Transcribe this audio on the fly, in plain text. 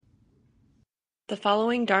The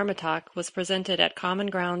following Dharma talk was presented at Common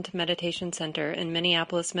Ground Meditation Center in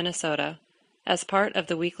Minneapolis, Minnesota, as part of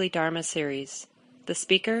the weekly Dharma series. The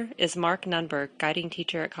speaker is Mark Nunberg, guiding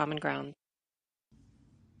teacher at Common Ground.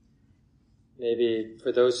 Maybe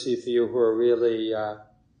for those of you who are really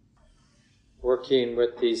working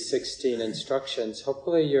with these 16 instructions,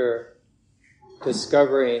 hopefully you're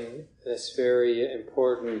discovering this very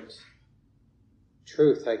important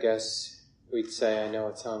truth, I guess we'd say. I know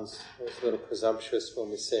it sounds a little presumptuous when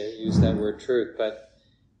we use that word truth, but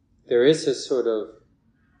there is a sort of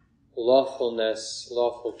lawfulness,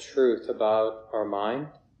 lawful truth about our mind,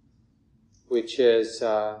 which is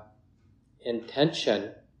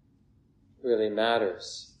intention really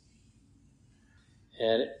matters.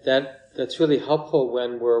 And that's really helpful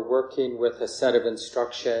when we're working with a set of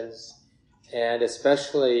instructions, and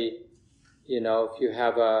especially, if you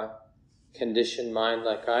have a conditioned mind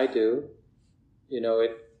like I do,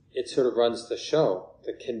 it sort of runs the show.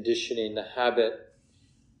 The conditioning, the habit,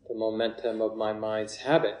 the momentum of my mind's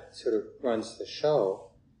habit sort of runs the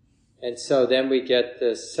show. And so then we get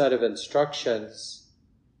this set of instructions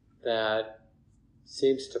that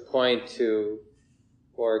seems to point to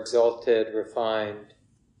more exalted, refined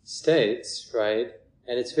states, right?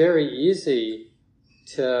 And it's very easy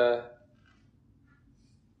to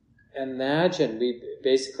imagine, we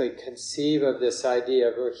basically conceive of this idea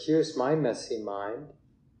of, here's my messy mind,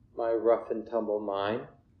 my rough and tumble mind,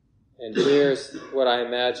 and here's what I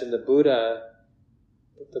imagine the Buddha's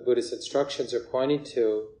instructions are pointing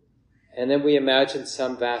to, and then we imagine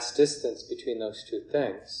some vast distance between those two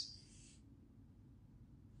things.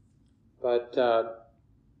 But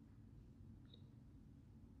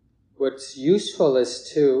what's useful is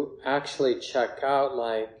to actually check out,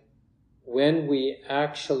 when we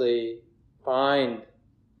actually find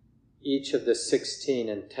each of the 16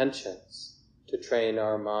 intentions to train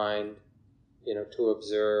our mind, to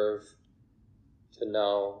observe, to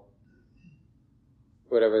know,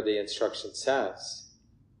 whatever the instruction says.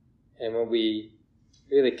 And when we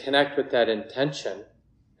really connect with that intention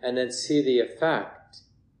and then see the effect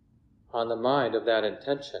on the mind of that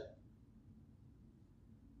intention.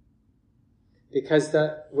 Because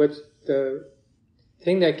the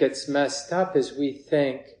thing that gets messed up is we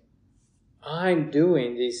think, I'm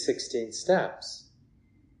doing these 16 steps.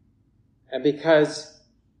 And because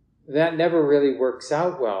that never really works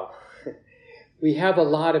out well, we have a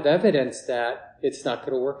lot of evidence that it's not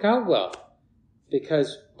going to work out well.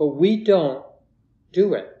 But we don't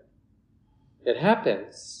do it. It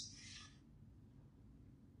happens.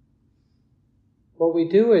 What we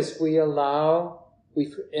do is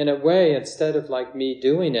in a way, instead of me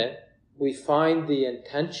doing it, we find the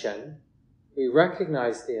intention, we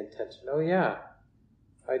recognize the intention. Oh yeah,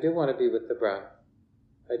 I do want to be with the breath.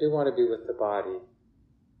 I do want to be with the body.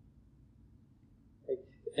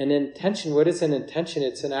 An intention, what is an intention?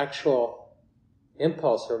 It's an actual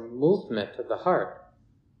impulse or movement of the heart.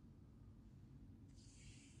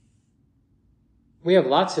 We have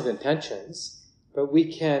lots of intentions, but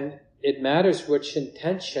it matters which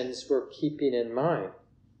intentions we're keeping in mind,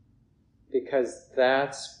 because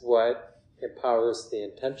that's what empowers the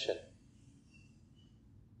intention.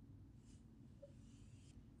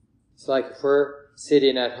 It's like if we're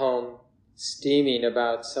sitting at home steaming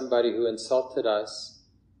about somebody who insulted us,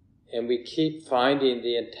 and we keep finding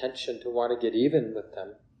the intention to want to get even with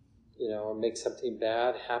them, or make something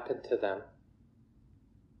bad happen to them.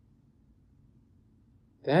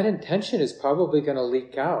 That intention is probably going to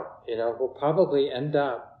leak out, we'll probably end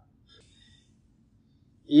up,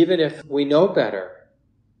 even if we know better,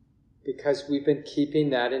 because we've been keeping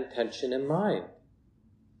that intention in mind.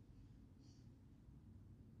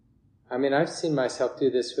 I mean, I've seen myself do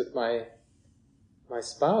this with my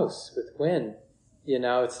spouse, with Wynn.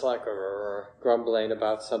 It's like grumbling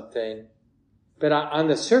about something. But on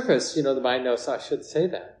the surface, the mind knows I should say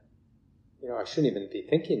that. I shouldn't even be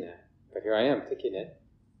thinking that. But here I am thinking it.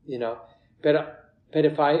 But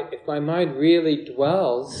if my mind really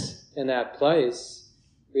dwells in that place,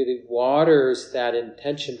 really waters that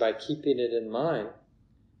intention by keeping it in mind,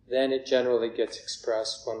 then it generally gets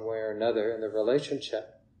expressed one way or another in the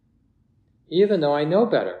relationship. Even though I know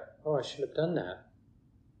better. Oh, I should have done that.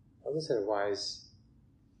 That wasn't a wise,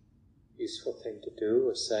 useful thing to do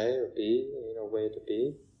or say or be, way to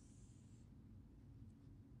be.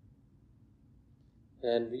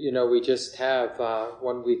 And, we just have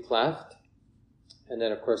 1 week left, and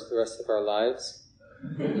then, of course, the rest of our lives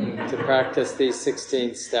to practice these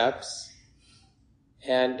 16 steps.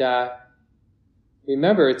 And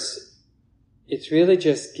remember, it's really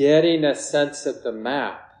just getting a sense of the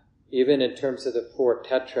map, even in terms of the 4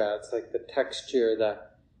 tetras, like the texture, the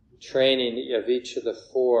training of each of the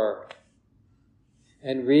four,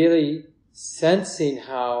 and really sensing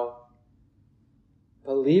how,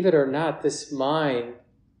 believe it or not, this mind,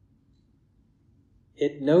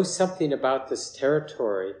 it knows something about this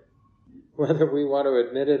territory, whether we want to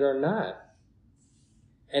admit it or not.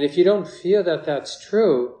 And if you don't feel that that's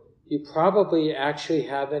true, you probably actually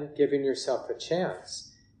haven't given yourself a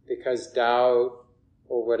chance, because doubt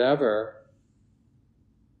or whatever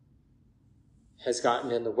has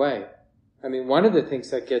gotten in the way. I mean, one of the things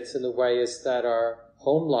that gets in the way is that our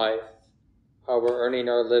home life, how we're earning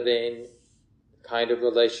our living, the kind of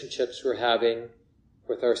relationships we're having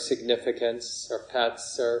with our significants, our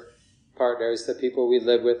pets, our partners, the people we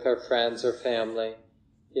live with, our friends, our family.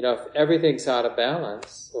 You know, if everything's out of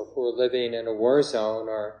balance, or if we're living in a war zone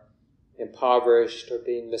or impoverished or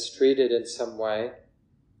being mistreated in some way,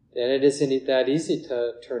 then it isn't that easy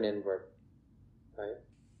to turn inward, right?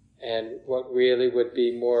 And what really would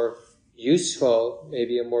be more useful,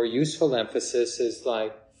 maybe a more useful emphasis, is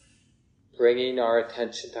like bringing our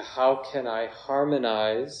attention to how can I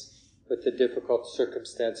harmonize with the difficult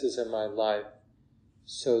circumstances in my life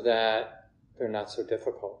so that they're not so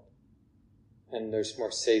difficult. And there's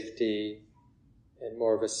more safety and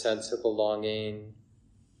more of a sense of belonging.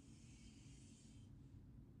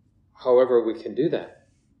 However we can do that.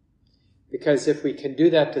 Because if we can do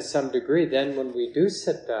that to some degree, then when we do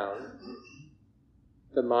sit down,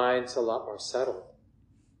 the mind's a lot more settled.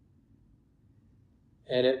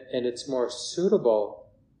 And it's more suitable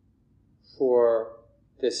for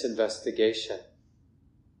this investigation.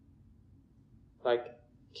 Like,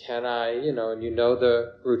 can I, and you know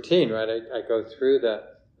the routine, right? I go through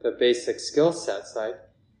the basic skill sets, like,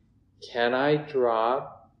 can I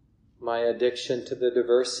drop my addiction to the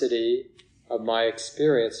diversity of my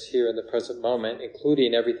experience here in the present moment,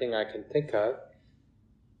 including everything I can think of,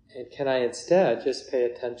 and can I instead just pay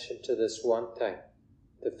attention to this one thing,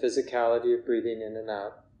 the physicality of breathing in and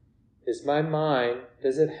out? Is my mind,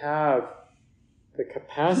 does it have the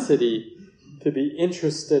capacity to be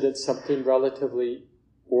interested in something relatively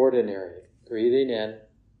ordinary? Breathing in,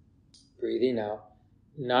 breathing out.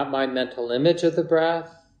 Not my mental image of the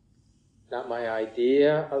breath, not my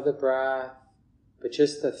idea of the breath, but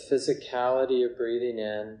just the physicality of breathing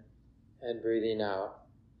in and breathing out.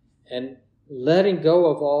 And letting go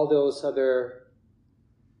of all those other,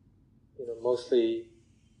 mostly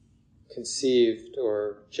conceived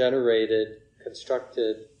or generated,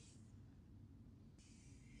 constructed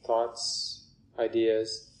thoughts,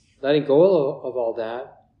 ideas. Letting go of all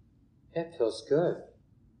that, it feels good.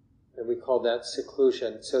 And we call that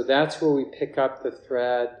seclusion. So that's where we pick up the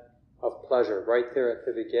thread of pleasure, right there at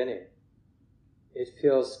the beginning. It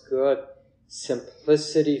feels good.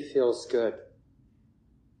 Simplicity feels good.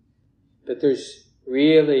 But there's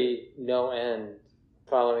really no end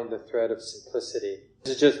following the thread of simplicity.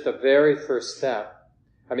 This is just the very first step.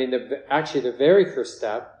 I mean, the very first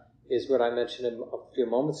step is what I mentioned a few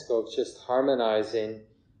moments ago. It's just harmonizing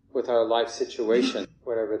with our life situation,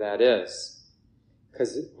 whatever that is.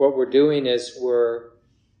 Because what we're doing is we're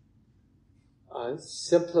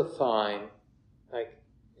simplifying. Like,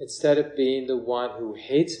 instead of being the one who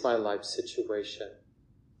hates my life situation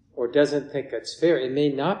or doesn't think it's fair, it may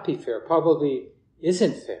not be fair, probably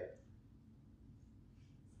isn't fair.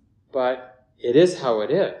 But it is how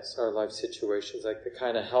it is, our life situations, like the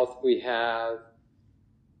kind of health we have,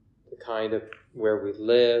 the kind of where we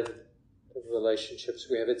live, the relationships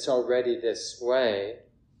we have. It's already this way.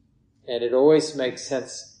 And it always makes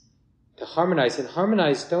sense to harmonize. And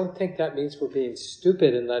harmonize, don't think that means we're being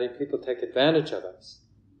stupid and letting people take advantage of us.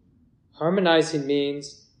 Harmonizing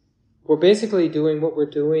means we're basically doing what we're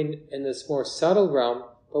doing in this more subtle realm,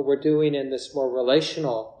 but we're doing on this more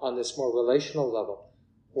relational level.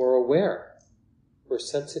 We're aware. We're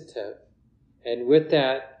sensitive. And with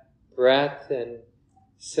that breadth and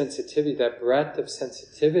sensitivity, that breadth of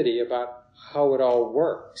sensitivity about how it all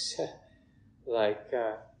works, like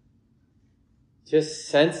just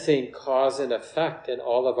sensing cause and effect in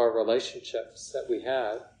all of our relationships that we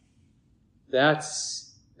have,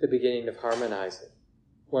 that's the beginning of harmonizing.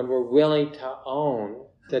 When we're willing to own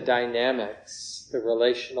the dynamics, the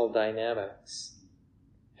relational dynamics,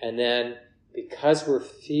 and then because we're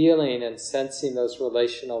feeling and sensing those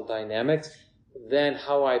relational dynamics, then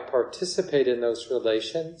how I participate in those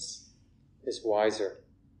relations is wiser.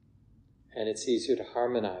 And it's easier to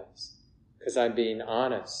harmonize because I'm being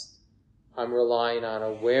honest. I'm relying on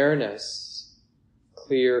awareness,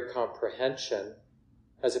 clear comprehension,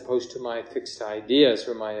 as opposed to my fixed ideas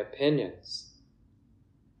or my opinions.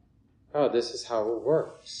 Oh, this is how it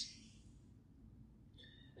works.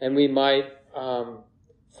 And we might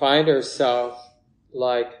find ourselves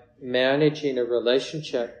like managing a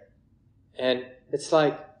relationship. And it's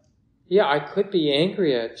like, yeah, I could be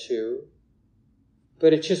angry at you,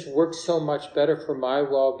 but it just works so much better for my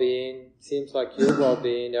well-being, seems like your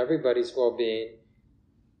well-being, everybody's well-being,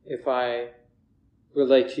 if I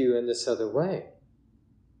relate to you in this other way.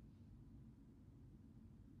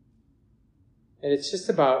 And it's just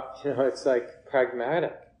about, it's like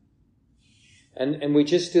pragmatic. And we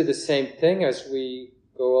just do the same thing as we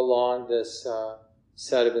go along this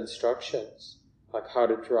set of instructions, like how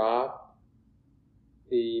to drop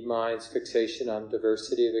the mind's fixation on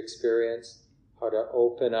diversity of experience, how to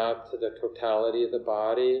open up to the totality of the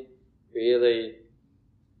body, really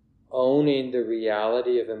owning the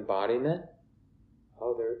reality of embodiment.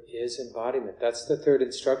 Oh, there is embodiment. That's the third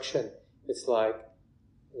instruction. It's like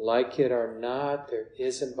it or not, there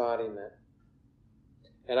is embodiment.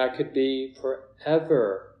 And I could be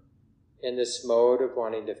forever in this mode of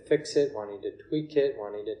wanting to fix it, wanting to tweak it,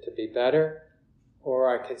 wanting it to be better, or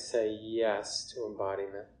I could say yes to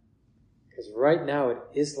embodiment. Because right now it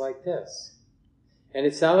is like this. And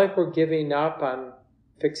it's not like we're giving up on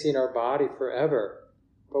fixing our body forever,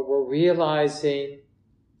 but we're realizing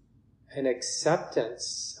an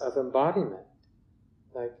acceptance of embodiment.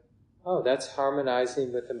 Like, oh, that's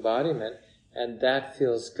harmonizing with embodiment, and that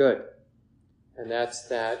feels good. And that's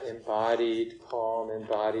that embodied calm,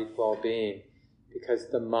 embodied well-being, because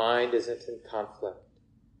the mind isn't in conflict.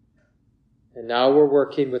 And now we're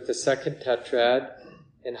working with the second tetrad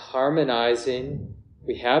and harmonizing.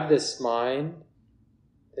 We have this mind,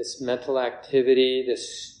 this mental activity,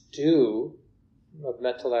 this stew of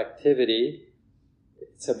mental activity.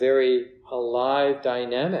 It's a very alive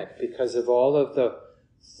dynamic because of all of the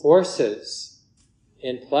forces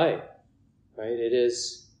in play, right? It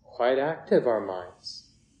is quite active, our minds.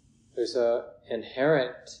 There's an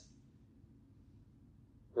inherent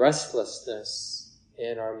restlessness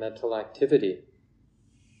in our mental activity.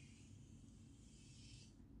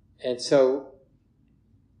 And so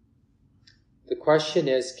the question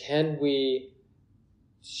is, can we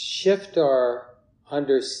shift our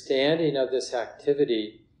understanding of this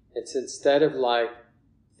activity? It's instead of like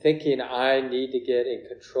thinking I need to get in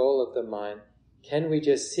control of the mind, can we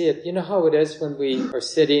just see it? You know how it is when we are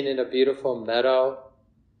sitting in a beautiful meadow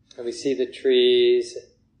and we see the trees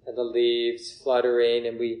and the leaves fluttering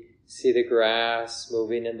and we see the grass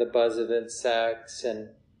moving and the buzz of insects and,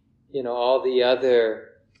 all the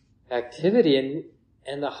other activity.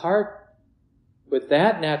 And the heart, with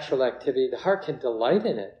that natural activity, the heart can delight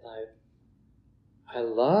in it. Like, I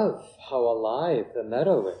love how alive the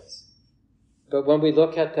meadow is. But when we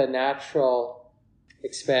look at the natural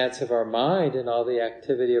expanse of our mind and all the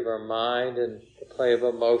activity of our mind and the play of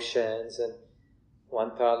emotions and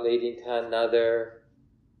one thought leading to another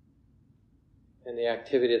and the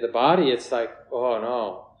activity of the body, it's like, oh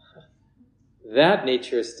no, that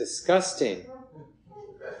nature is disgusting.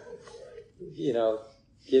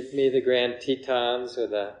 Give me the Grand Tetons or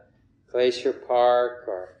the Glacier Park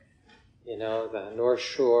or, the North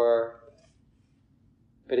Shore.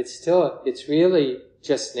 But it's really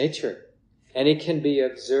just nature. And it can be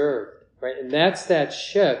observed, right? And that's that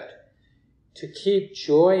shift. To keep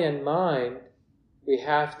joy in mind, we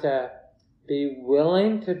have to be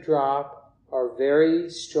willing to drop our very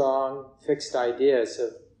strong fixed ideas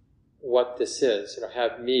of what this is.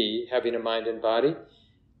 Have me having a mind and body.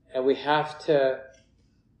 And we have to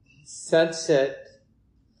sense it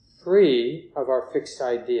free of our fixed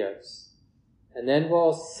ideas. And then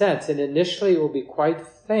we'll sense, and initially it will be quite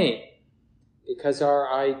faint, because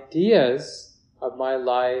our ideas of my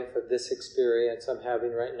life, of this experience I'm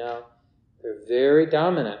having right now, they're very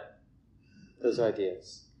dominant, those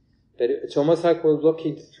ideas. That it's almost like we're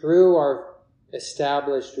looking through our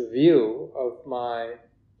established view of my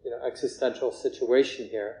existential situation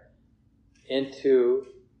here into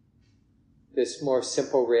this more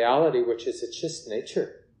simple reality, which is it's just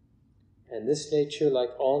nature. And this nature, like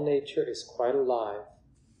all nature, is quite alive.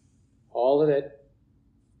 All of it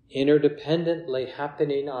interdependently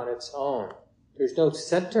happening on its own. There's no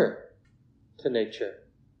center to nature.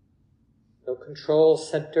 No control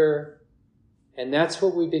center. And that's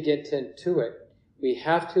what we begin to intuit. We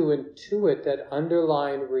have to intuit that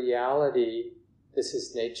underlying reality, this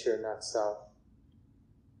is nature, not self.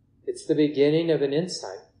 It's the beginning of an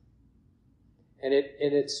insight. And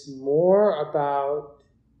it's more about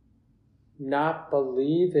not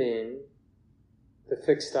believing the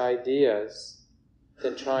fixed ideas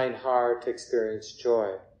than trying hard to experience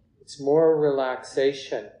joy. It's more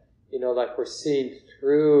relaxation, like we're seeing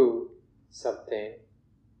through something.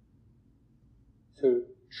 So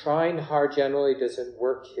trying hard generally doesn't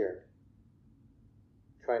work here.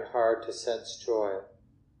 trying hard to sense joy.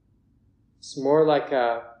 It's more like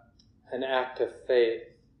an act of faith.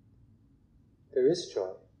 There is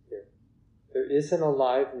joy here. There is an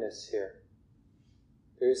aliveness here.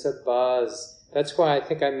 There's a buzz. That's why I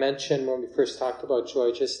think I mentioned when we first talked about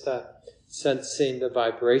joy, just sensing the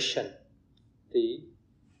vibration, the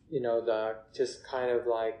just kind of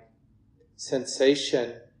like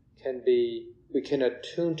sensation can be, we can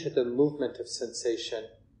attune to the movement of sensation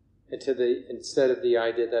instead of the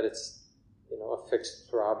idea that it's, a fixed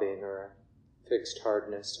throbbing or a fixed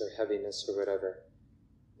hardness or heaviness or whatever.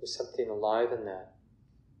 There's something alive in that.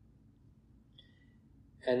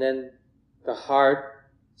 And then the heart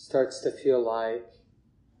starts to feel like,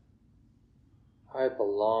 I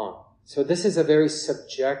belong. So this is a very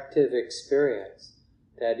subjective experience.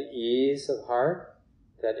 That ease of heart,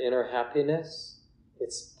 that inner happiness,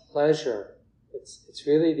 it's pleasure. It's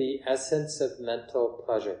really the essence of mental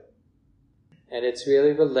pleasure. And it's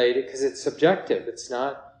really related, because it's subjective.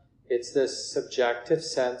 It's this subjective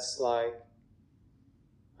sense like,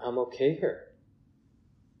 I'm okay here.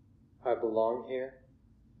 I belong here.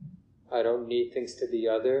 I don't need things to be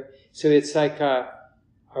other. So it's like a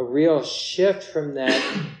real shift from that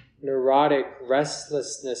neurotic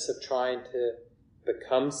restlessness of trying to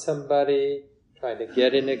become somebody, trying to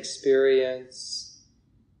get an experience,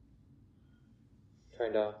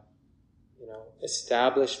 trying to,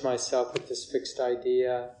 establish myself with this fixed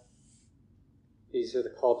idea. These are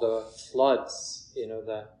called the floods,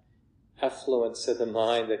 the effluence of the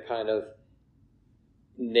mind, the kind of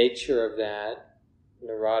nature of that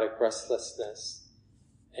neurotic restlessness.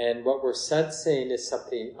 And what we're sensing is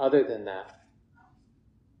something other than that.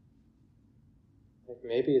 Like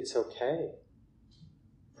maybe it's okay.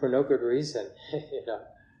 For no good reason,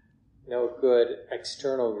 no good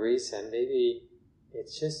external reason. Maybe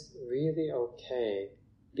it's just really okay.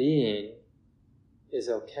 Being is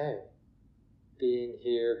okay. Being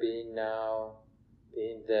here, being now,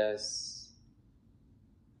 being this.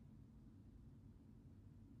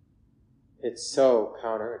 It's so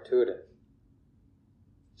counterintuitive.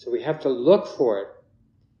 So we have to look for it.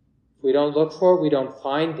 If we don't look for it, we don't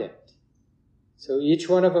find it. So each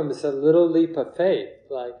one of them is a little leap of faith.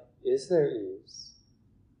 Like, is there ease?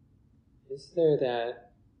 Is there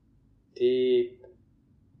that deep,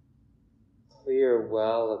 clear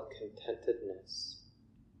well of contentedness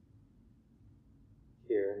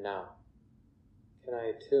here and now? Can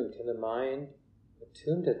I attune? Can the mind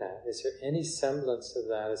attune to that? Is there any semblance of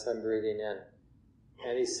that as I'm breathing in?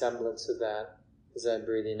 Any semblance of that as I'm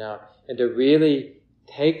breathing out? And to really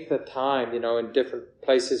take the time, in different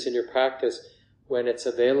places in your practice, when it's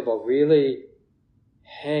available, really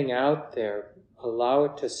hang out there, allow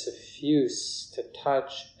it to suffuse, to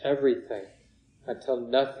touch everything until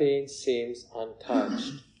nothing seems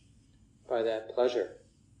untouched by that pleasure.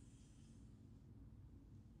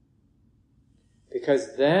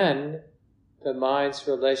 Because then the mind's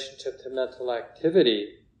relationship to mental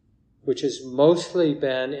activity, which has mostly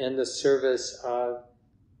been in the service of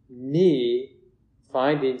me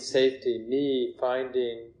finding safety, me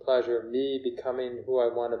finding pleasure, me becoming who I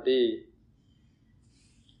want to be,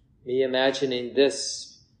 me imagining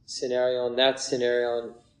this scenario and that scenario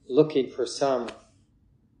and looking for some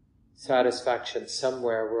satisfaction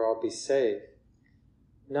somewhere where I'll be safe.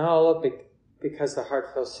 Now, because the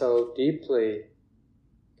heart feels so deeply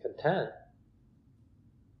content,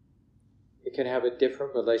 it can have a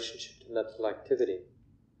different relationship to mental activity.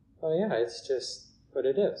 Oh yeah, it's just what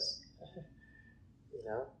it is.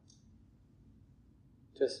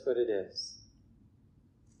 Just what it is.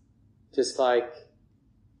 Just like,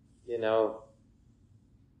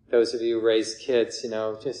 those of you who raise kids,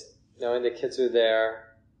 just knowing the kids are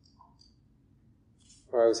there.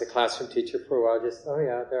 Or I was a classroom teacher for a while, just, oh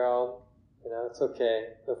yeah, they're all, it's okay,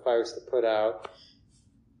 no fires to put out.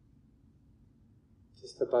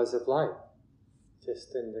 Just the buzz of life,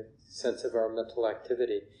 just in the sense of our mental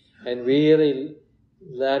activity. And really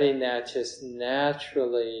letting that just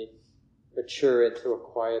naturally mature into a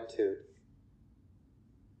quietude.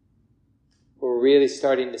 We're really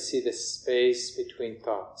starting to see the space between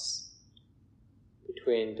thoughts,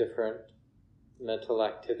 between different mental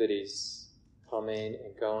activities coming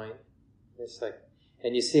and going. It's like,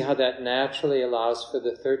 and you see how that naturally allows for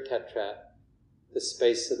the third tetrad, the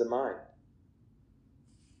space of the mind.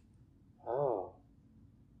 Oh.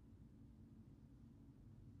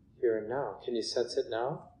 Here and now. Can you sense it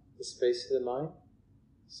now? The space of the mind?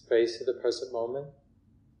 Space of the present moment?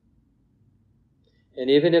 And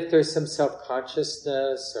even if there's some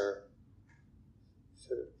self-consciousness or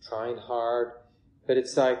sort of trying hard, but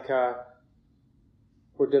it's like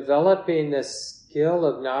we're developing this skill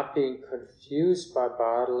of not being confused by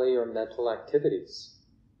bodily or mental activities.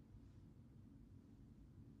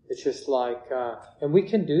 It's just like, and we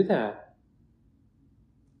can do that.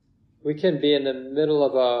 We can be in the middle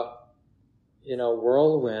of a,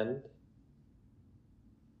 whirlwind.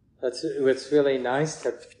 It's really nice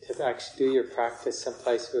to actually do your practice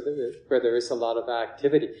someplace where there is a lot of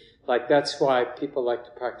activity. Like that's why people like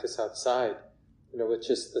to practice outside, with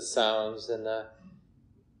just the sounds and the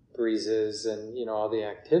breezes and, all the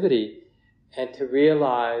activity. And to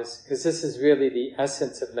realize, because this is really the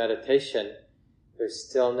essence of meditation, there's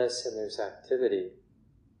stillness and there's activity.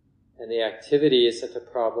 And the activity isn't a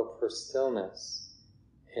problem for stillness.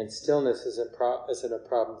 And stillness isn't a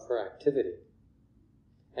problem for activity.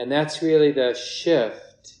 And that's really the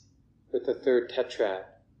shift with the third tetrad,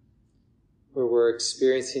 where we're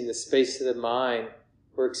experiencing the space of the mind.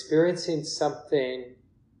 We're experiencing something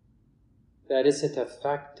that isn't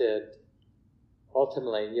affected,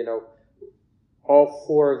 ultimately, all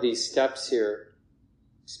four of these steps here,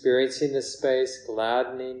 experiencing the space,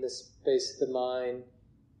 gladdening the space of the mind,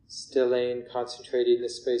 stilling, concentrating the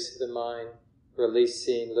space of the mind,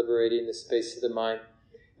 releasing, liberating the space of the mind.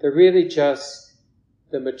 They're really just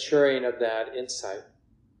the maturing of that insight,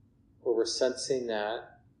 where we're sensing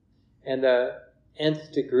that. And the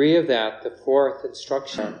nth degree of that, the fourth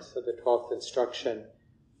instruction, so the 12th instruction,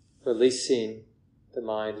 releasing the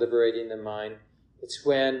mind, liberating the mind, it's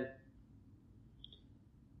when,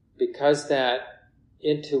 because that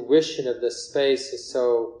intuition of the space is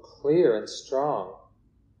so clear and strong,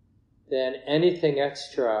 then anything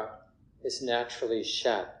extra is naturally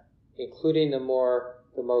shed, including the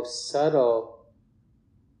most subtle,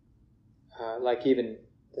 like even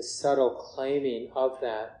the subtle claiming of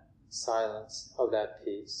that silence, of that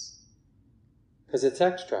peace. Because it's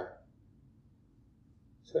extra.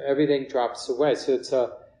 So everything drops away.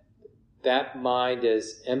 So that mind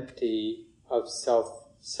is empty of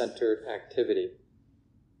self-centered activity.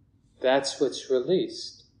 That's what's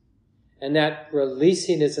released. And that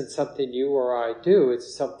releasing isn't something you or I do,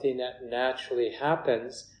 it's something that naturally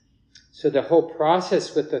happens. So the whole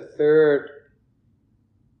process with the third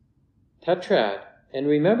tetrad, and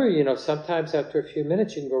remember, sometimes after a few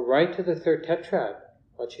minutes you can go right to the third tetrad.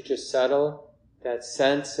 Once you just settle, that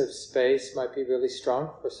sense of space might be really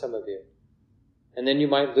strong for some of you. And then you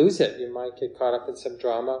might lose it. You might get caught up in some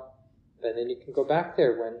drama, and then you can go back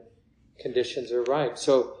there when conditions are right.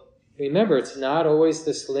 So remember, it's not always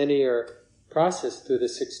this linear process through the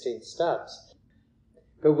 16 steps.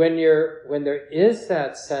 But when there is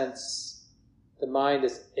that sense, the mind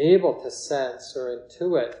is able to sense or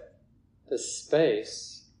intuit the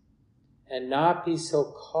space and not be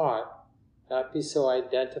so caught, not be so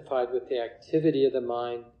identified with the activity of the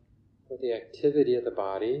mind or the activity of the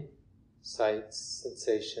body, sights,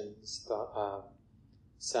 sensations,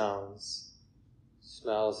 sounds,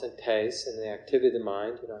 smells and tastes, and the activity of the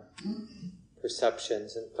mind,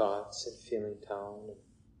 perceptions and thoughts and feeling tone.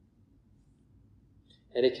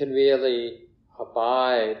 And it can really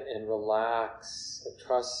abide and relax and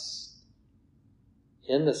trust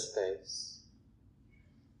in the space.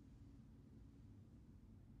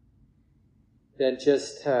 Then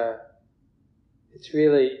it's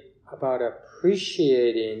really about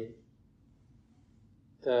appreciating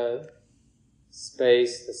the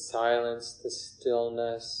space, the silence, the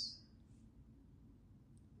stillness,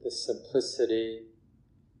 the simplicity.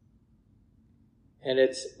 And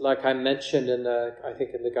it's like I mentioned in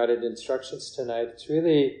the guided instructions tonight, it's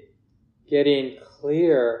really getting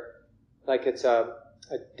clear, like it's a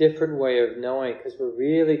different way of knowing, because we're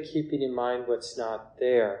really keeping in mind what's not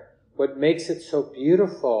there. What makes it so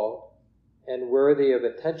beautiful and worthy of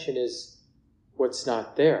attention is what's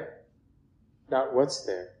not there, not what's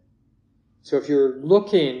there. So if you're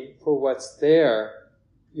looking for what's there,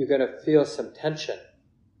 you're going to feel some tension.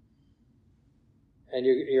 And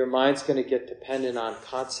your mind's going to get dependent on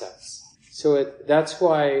concepts. So that's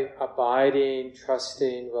why abiding,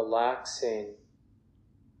 trusting, relaxing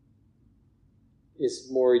is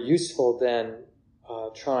more useful than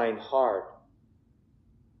trying hard.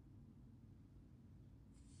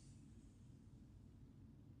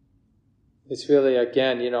 It's really,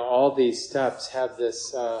 again, all these steps have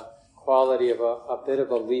this quality of a bit of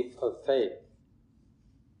a leap of faith.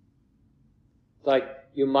 Like,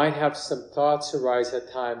 you might have some thoughts arise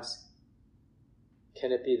at times.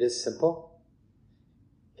 Can it be this simple?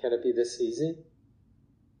 Can it be this easy?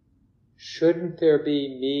 Shouldn't there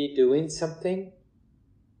be me doing something?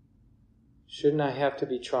 Shouldn't I have to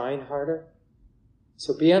be trying harder?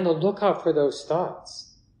 So be on the lookout for those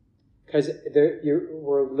thoughts. Because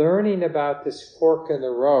we're learning about this fork in the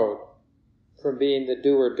road. from being the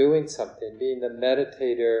doer doing something, being the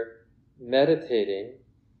meditator meditating,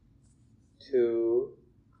 to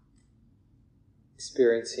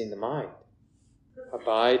experiencing the mind,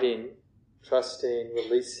 abiding, trusting,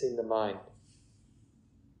 releasing the mind.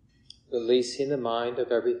 Releasing the mind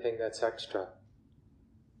of everything that's extra.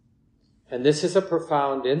 And this is a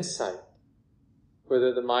profound insight.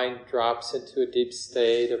 Whether the mind drops into a deep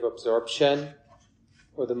state of absorption,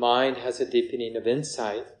 or the mind has a deepening of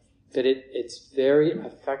insight, that it's very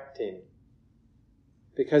affecting.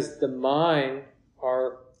 Because the mind,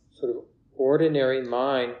 our sort of ordinary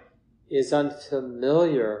mind, is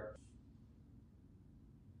unfamiliar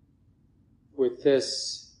with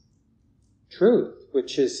this truth,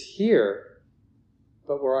 which is here,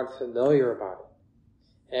 but we're unfamiliar about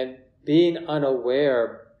it. And being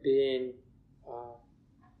unaware,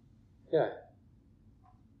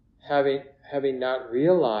 having not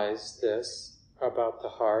realized this about the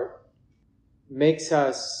heart, makes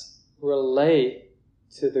us relate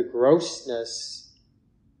to the grossness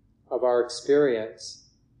of our experience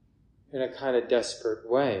in a kind of desperate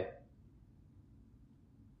way.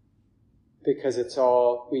 Because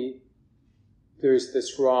there's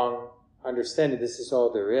this wrong understanding, this is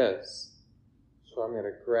all there is. So I'm going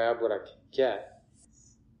to grab what I can get.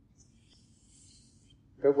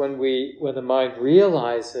 But when the mind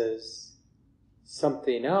realizes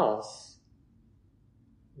something else,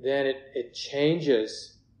 then it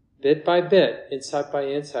changes bit by bit, insight by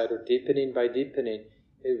insight, or deepening by deepening.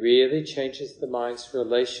 It really changes the mind's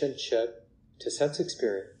relationship to sense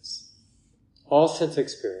experience. All sense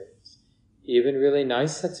experience. Even really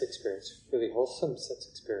nice sense experience, really wholesome sense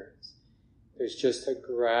experience. There's just a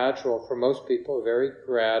gradual, for most people, a very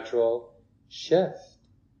gradual shift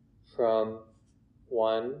from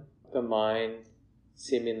the mind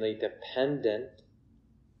seemingly dependent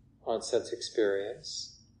on sense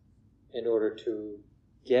experience in order to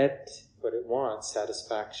get what it wants,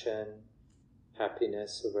 satisfaction,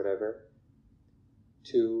 happiness, or whatever,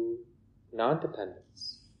 to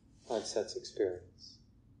non-dependence on sense experience.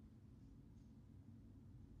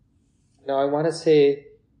 Now I want to say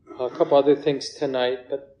a couple other things tonight,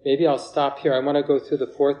 but maybe I'll stop here. I want to go through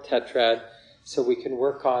the fourth tetrad so we can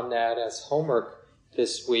work on that as homework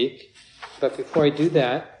this week. But before I do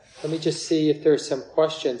that, let me just see if there are some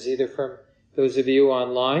questions, either from those of you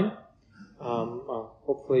online.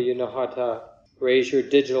 Hopefully you know how to raise your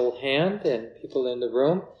digital hand, and people in the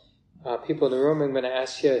room. I'm going to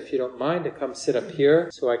ask you, if you don't mind, to come sit up here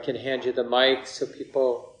so I can hand you the mic so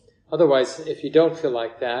people... Otherwise, if you don't feel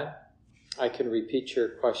like that, I can repeat your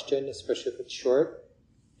question, especially if it's short.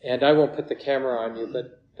 And I won't put the camera on you,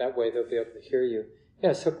 but that way they'll be able to hear you.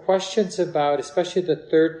 Yeah, so questions about, especially the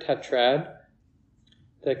third tetrad,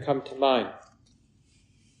 that come to mind.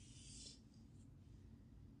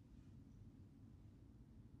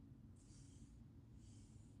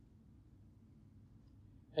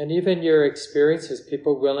 And even your experiences,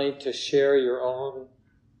 people willing to share your own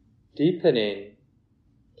deepening,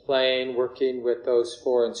 playing, working with those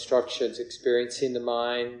four instructions, experiencing the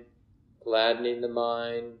mind, gladdening the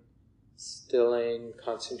mind, stilling,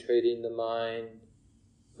 concentrating the mind,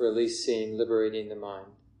 releasing, liberating the mind.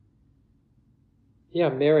 Yeah,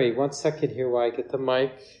 Mary, 1 second here while I get the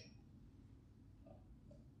mic.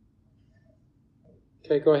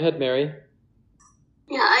 Okay, go ahead, Mary.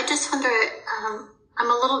 Yeah, I just wonder, I'm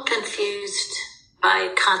a little confused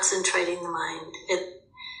by concentrating the mind.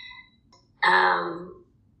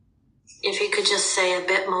 If you could just say a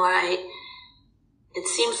bit more, it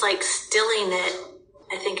seems like stilling it,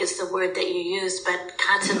 I think is the word that you use, but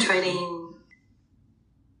concentrating,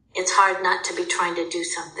 it's hard not to be trying to do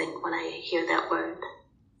something when I hear that word.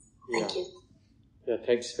 Thank you. Yeah,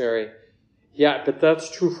 thanks, Mary. Yeah, but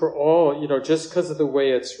that's true for all, just because of the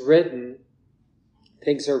way it's written,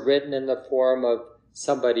 things are written in the form of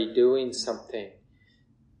somebody doing something.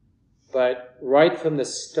 But right from the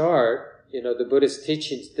start, the Buddhist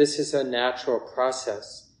teachings, this is a natural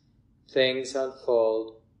process. Things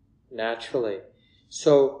unfold naturally.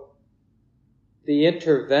 So the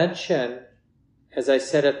intervention, as I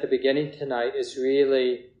said at the beginning tonight, is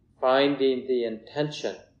really finding the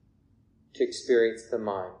intention to experience the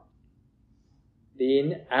mind.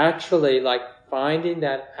 Being actually finding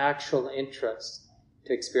that actual interest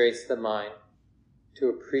to experience the mind, to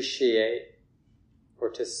appreciate or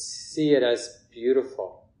to see it as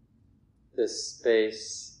beautiful, this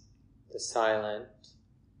space, the silent,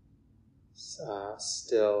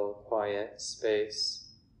 still, quiet space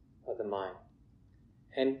of the mind.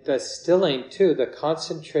 And the stilling too, the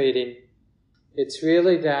concentrating, it's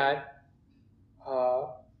really that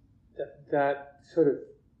sort of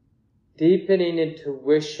deepening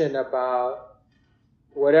intuition about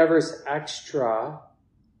whatever's extra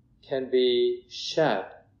can be shed.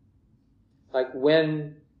 Like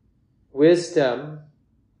when wisdom,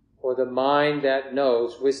 or the mind that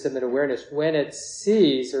knows, wisdom and awareness, when it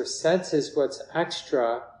sees or senses what's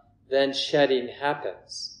extra, then shedding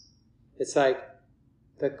happens. It's like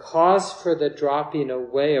the cause for the dropping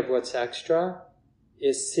away of what's extra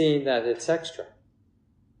is seeing that it's extra,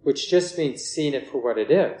 which just means seeing it for what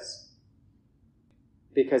it is.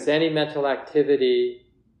 Because any mental activity,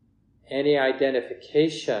 any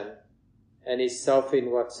identification, any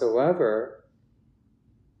selfing whatsoever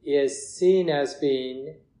is seen as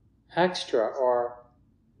being extra or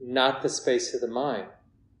not the space of the mind.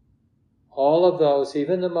 All of those,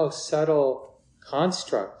 even the most subtle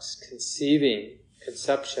constructs, conceiving,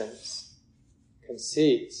 conceptions,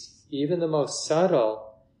 conceits, even the most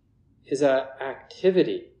subtle is an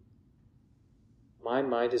activity. My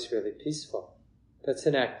mind is really peaceful. That's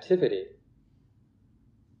an activity.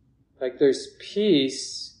 Like there's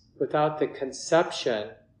peace without the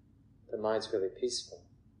conception, the mind's really peaceful.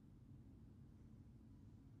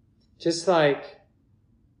 Just like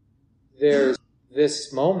there's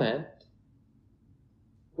this moment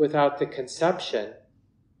without the conception,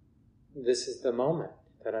 this is the moment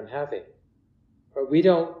that I'm having. But we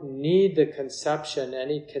don't need the conception,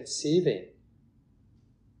 any conceiving.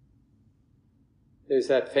 There's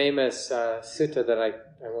that famous sutta that I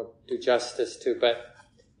won't do justice to, but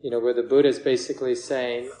where the Buddha is basically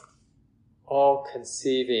saying all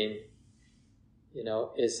conceiving,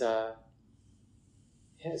 is a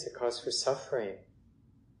cause for suffering.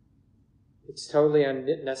 It's totally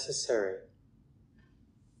unnecessary.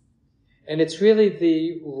 And it's really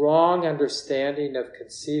the wrong understanding of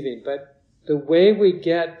conceiving, but the way we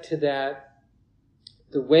get to that,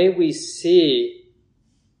 the way we see,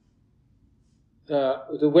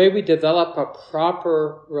 the way we develop a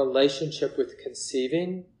proper relationship with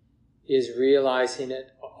conceiving is realizing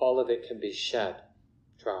it, all of it can be shed,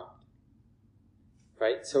 dropped.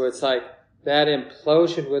 Right? So it's like that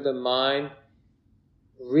implosion where the mind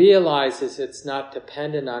realizes it's not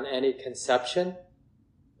dependent on any conception,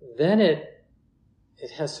 then it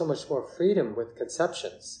has so much more freedom with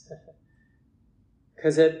conceptions.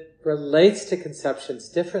 Because it relates to conceptions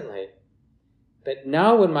differently. But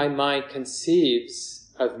now when my mind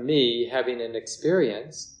conceives of me having an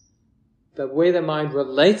experience, the way the mind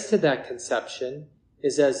relates to that conception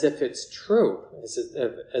is as if it's true,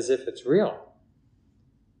 as if it's real.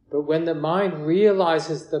 But when the mind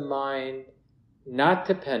realizes the mind not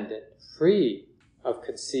dependent, free of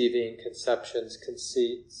conceiving, conceptions,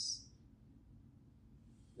 conceits,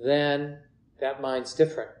 then that mind's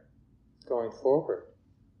different going forward.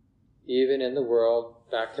 Even in the world,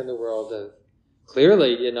 back in the world of,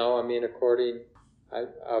 clearly, I'm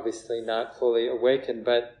obviously not fully awakened,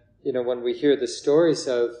 but, when we hear the stories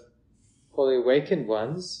of fully awakened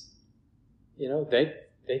ones,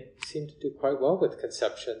 they seem to do quite well with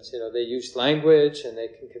conceptions. They use language and they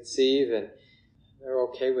can conceive and they're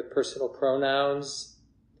okay with personal pronouns.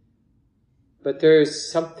 But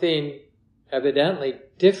there's something evidently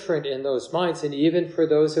different in those minds, and even for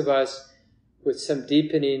those of us with some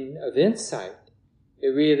deepening of insight, it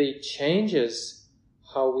really changes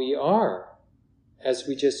how we are as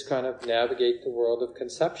we just kind of navigate the world of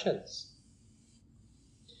conceptions.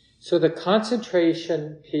 So the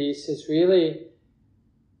concentration piece is really,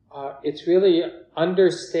 it's really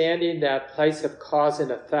understanding that place of cause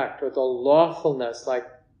and effect, or the lawfulness, like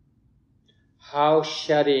how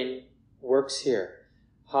shedding works here,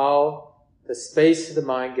 how the space of the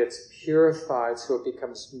mind gets purified so it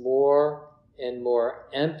becomes more and more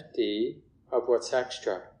empty of what's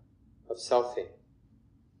extra, of selfing,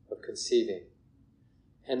 of conceiving.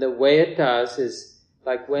 And the way it does is,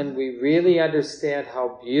 like when we really understand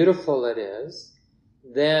how beautiful it is,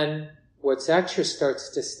 then what's extra starts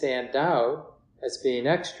to stand out as being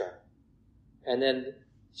extra. And then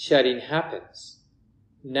shedding happens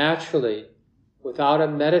naturally without a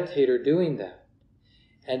meditator doing that.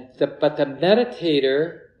 But the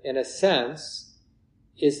meditator, in a sense,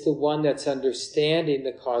 is the one that's understanding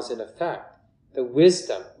the cause and effect. The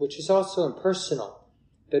wisdom, which is also impersonal,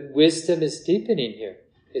 but wisdom is deepening here.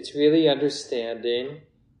 It's really understanding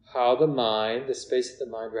how the mind, the space of the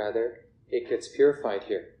mind rather, it gets purified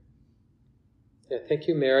here. Yeah, thank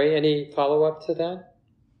you, Mary. Any follow-up to that?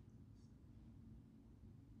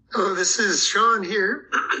 Hello, this is Sean here.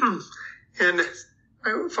 And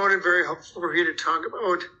I found it very helpful for you to talk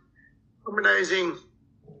about harmonizing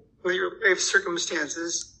with your life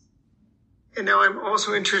circumstances. And now I'm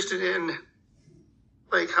also interested in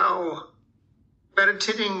how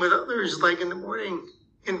meditating with others, like in the morning,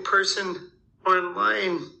 in person or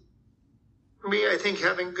online, For me, I think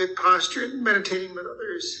having good posture and meditating with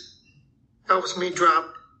others helps me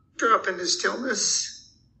drop into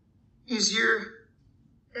stillness easier.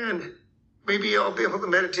 And maybe I'll be able to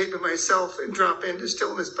meditate with myself and drop into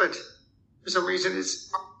stillness, but for some reason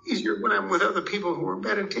it's easier when I'm with other people who are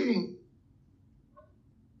meditating.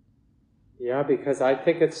 Yeah, because I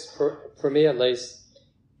think it's, for me at least,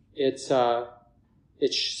 it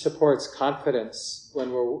supports confidence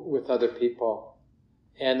when we're with other people.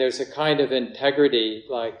 And there's a kind of integrity,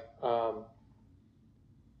 like,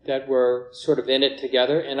 that we're sort of in it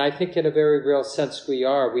together. And I think in a very real sense we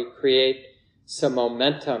are. We create some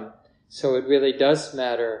momentum. So it really does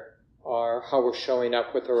matter how we're showing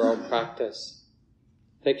up with our own practice.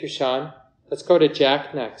 Thank you, Sean. Let's go to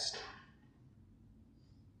Jack next.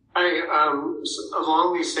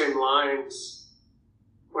 Along these same lines,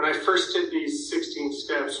 when I first did these 16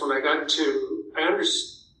 steps, when I got to,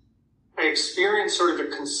 I experienced sort of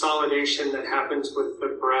the consolidation that happens with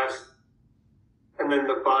the breath and then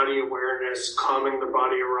the body awareness, calming the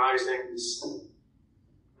body arisings.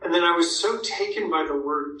 And then I was so taken by the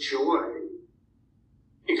word joy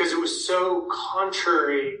because it was so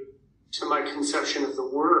contrary to my conception of the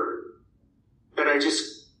word that I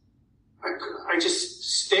just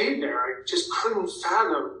stayed there. I just couldn't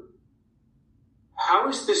fathom, how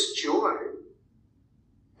is this joy?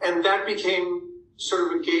 And that became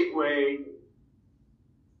sort of a gateway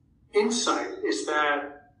insight, is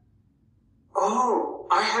that, oh,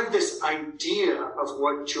 I had this idea of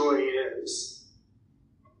what joy is.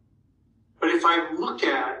 But if I look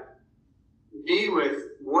at, be with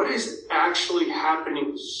what is actually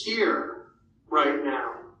happening here right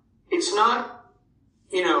now, it's not,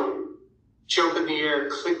 jump in the air,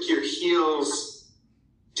 click your heels,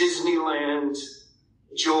 Disneyland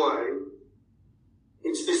joy.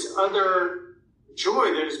 It's this other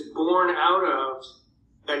joy that is born out of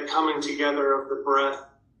that coming together of the breath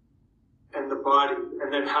and the body,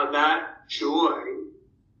 and then how that joy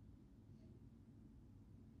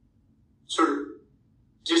sort of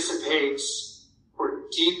dissipates or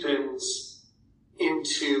deepens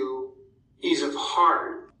into ease of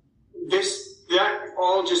heart. That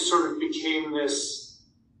all just sort of became this,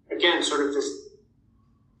 again, sort of this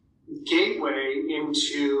gateway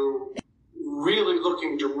into really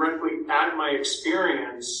looking directly at my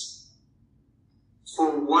experience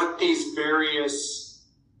for what these various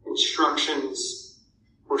instructions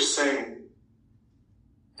were saying.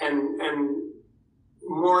 And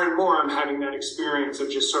more I'm having that experience of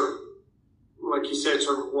just sort of, like you said,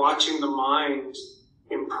 sort of watching the mind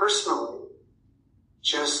impersonally,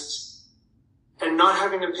 and not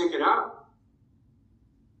having to pick it up.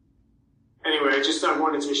 Anyway, I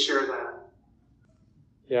wanted to share that.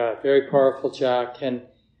 Yeah, very powerful, Jack. And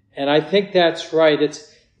I think that's right.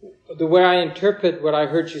 It's the way I interpret what I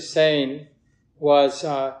heard you saying was,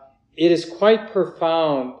 it is quite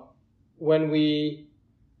profound when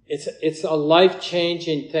it's a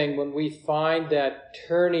life-changing thing when we find that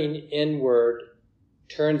turning inward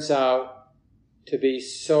turns out to be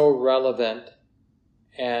so relevant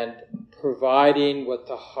and providing what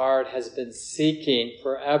the heart has been seeking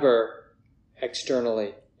forever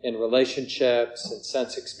externally in relationships and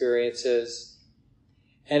sense experiences.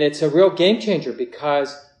 And it's a real game changer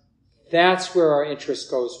because that's where our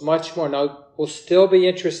interest goes much more. Now, we'll still be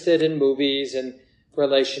interested in movies and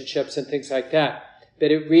relationships and things like that,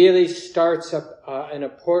 but it really starts up an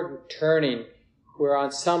important turning where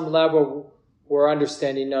on some level we're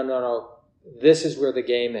understanding, no, this is where the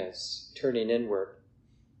game is, turning inward.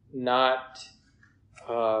 Not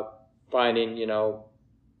finding,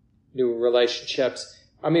 new relationships.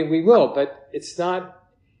 I mean, we will, but it's not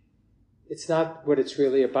what it's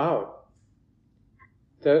really about.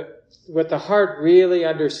 What the heart really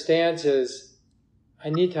understands is, I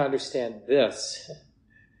need to understand this.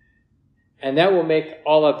 And that will make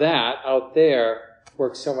all of that out there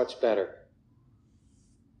work so much better.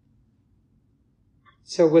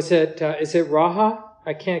 So is it Raha?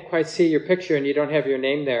 I can't quite see your picture and you don't have your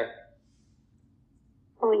name there.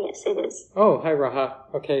 Oh, yes, it is. Oh, hi, Raha.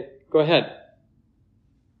 Okay, go ahead.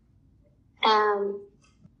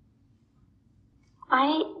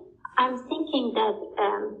 I'm thinking that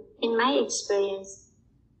in my experience,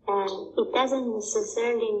 it doesn't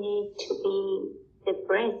necessarily need to be the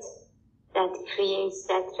breath that creates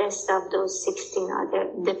that rest of those 15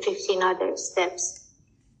 other steps.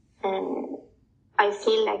 I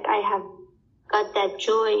feel like I have got that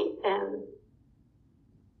joy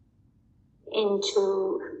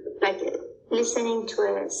into like listening to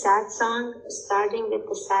a sad song, starting with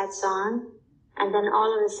the sad song, and then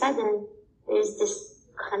all of a sudden there's this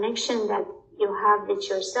connection that you have with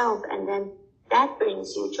yourself, and then that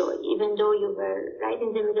brings you joy, even though you were right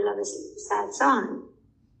in the middle of a sad song.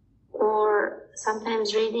 Or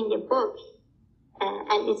sometimes reading a book,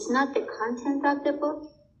 and it's not the content of the book,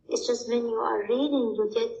 it's just when you are reading, you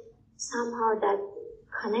get somehow that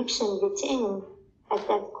connection within, like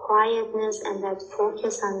that quietness and that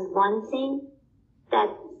focus on one thing, that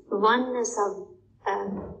oneness of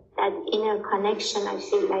that inner connection, I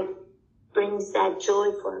feel like brings that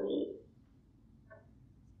joy for me.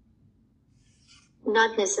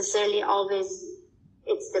 Not necessarily always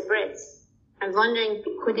it's the breath. I'm wondering,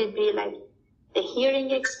 could it be like the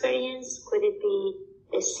hearing experience? Could it be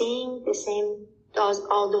the seeing, the same,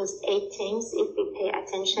 all those 8 things? If we pay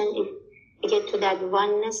attention, if we get to that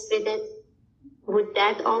oneness with it, would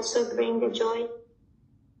that also bring the joy?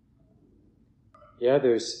 Yeah,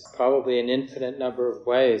 there's probably an infinite number of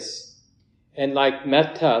ways. And like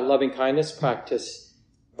metta, loving kindness practice,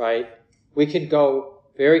 right? We can go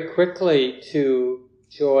very quickly to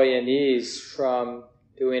joy and ease from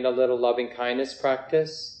doing a little loving kindness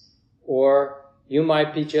practice, or you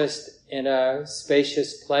might be just in a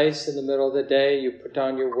spacious place in the middle of the day, you put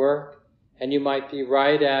down your work, and you might be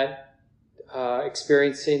right at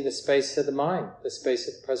experiencing the space of the mind, the space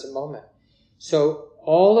of the present moment. So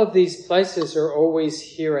all of these places are always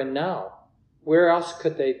here and now. Where else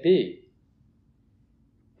could they be?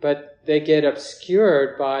 But they get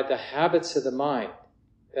obscured by the habits of the mind.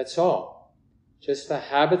 That's all. Just the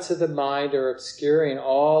habits of the mind are obscuring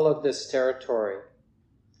all of this territory.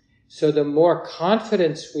 So the more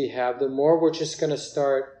confidence we have, the more we're just going to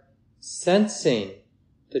start sensing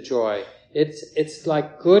the joy. It's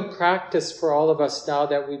like good practice for all of us now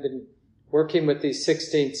that we've been working with these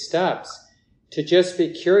 16 steps, to just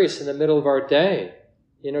be curious in the middle of our day.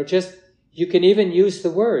 You can even use the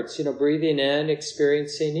words, breathing in,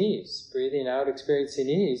 experiencing ease, breathing out, experiencing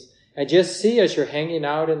ease. And just see as you're hanging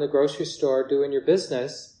out in the grocery store doing your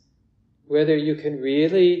business, whether you can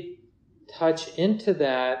really touch into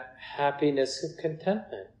that happiness of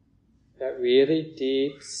contentment, that really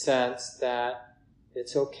deep sense that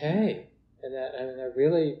it's okay, and that in a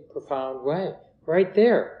really profound way, right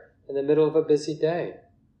there in the middle of a busy day.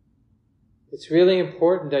 It's really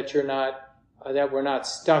important that that we're not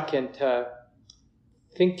stuck into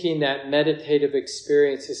thinking that meditative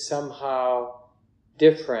experience is somehow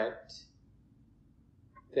different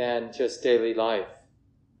than just daily life.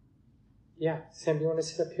 Yeah, Sam, you want to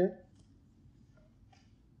sit up here?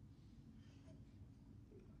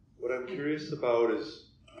 What I'm curious about is,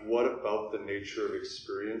 what about the nature of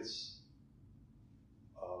experience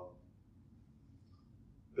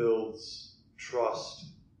builds trust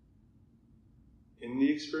in the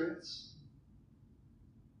experience?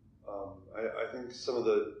 I think some of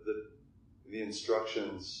the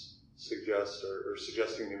instructions suggest, or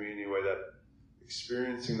suggesting to me anyway, that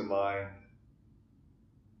experiencing the mind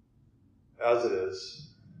as it is,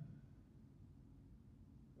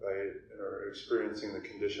 right, or experiencing the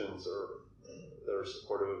conditions that are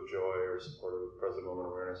supportive of joy or supportive of present moment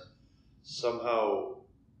awareness, somehow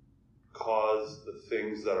cause the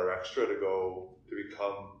things that are extra to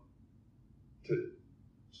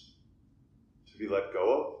be let go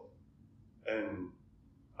of. And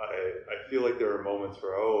I feel like there are moments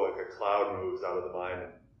where, like a cloud moves out of the mind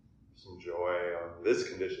and some joy. This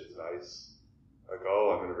condition's nice. Like,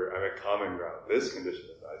 I'm at common ground. This condition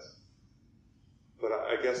is nice. But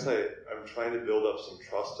I guess I'm trying to build up some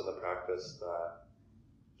trust in the practice that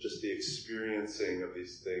just the experiencing of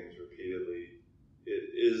these things repeatedly, it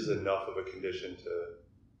is enough of a condition to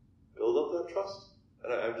build up that trust.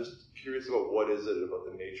 And I'm just curious about, what is it about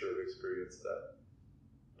the nature of experience that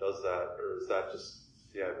does that, or is that just,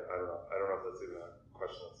 I don't know. I don't know if that's even a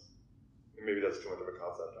question. Maybe that's too much of a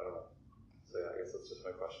concept. I don't know. So I guess that's just my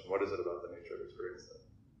question. What is it about the nature of experience that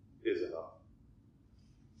is enough?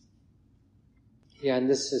 Yeah, and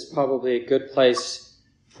this is probably a good place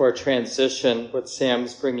for a transition, what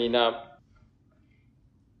Sam's bringing up.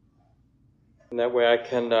 And that way I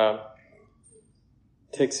can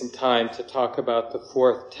take some time to talk about the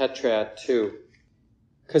fourth tetrad too.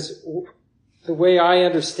 Because the way I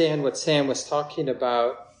understand what Sam was talking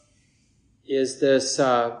about is this,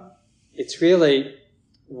 it's really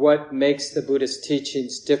what makes the Buddhist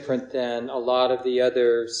teachings different than a lot of the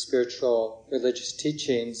other spiritual religious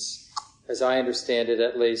teachings, as I understand it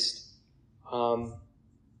at least. And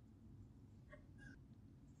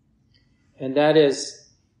that is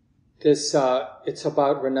this, it's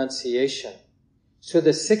about renunciation. So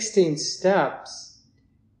the 16 steps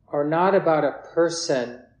are not about a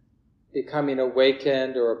person becoming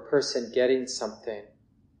awakened or a person getting something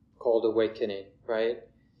called awakening, right?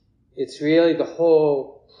 It's really the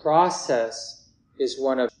whole process is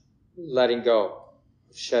one of letting go,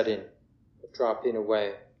 of shedding, of dropping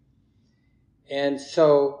away. And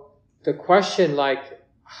so the question, like,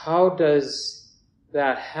 how does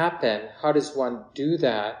that happen? How does one do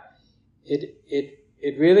that?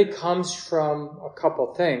 It really comes from a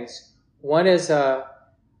couple things. One is a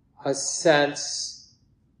sense,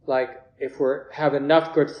 like, if we have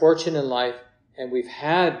enough good fortune in life and we've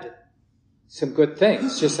had some good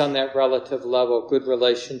things, just on that relative level, good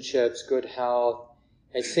relationships, good health,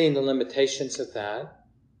 and seeing the limitations of that,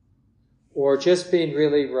 or just being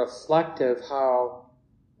really reflective how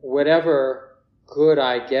whatever good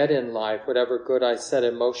I get in life, whatever good I set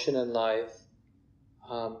in motion in life,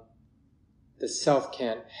 the self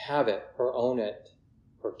can't have it or own it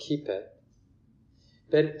or keep it.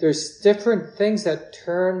 But there's different things that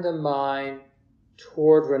turn the mind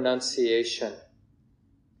toward renunciation.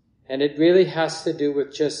 And it really has to do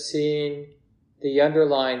with just seeing the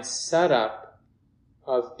underlying setup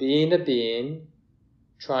of being a being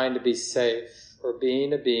trying to be safe, or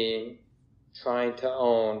being a being trying to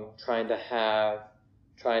own, trying to have,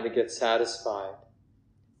 trying to get satisfied,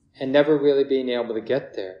 and never really being able to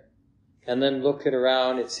get there. And then looking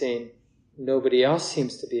around and seeing nobody else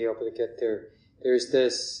seems to be able to get there. There's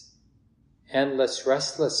this endless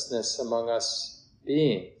restlessness among us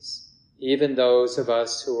beings, even those of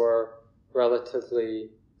us who are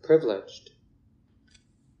relatively privileged.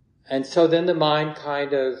 And so then the mind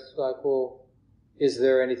kind of like, well, is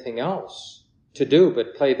there anything else to do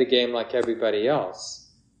but play the game like everybody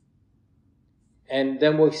else? And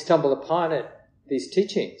then we stumble upon it, these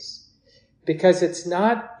teachings, because it's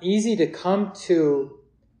not easy to come to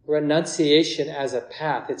renunciation as a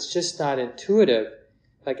path. It's just not intuitive.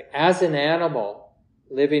 Like, as an animal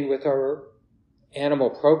living with our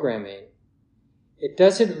animal programming, it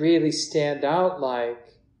doesn't really stand out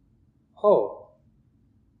like, oh,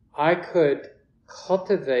 I could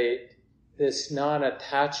cultivate this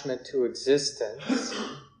non-attachment to existence,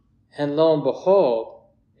 and lo and behold,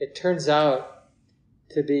 it turns out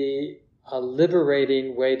to be a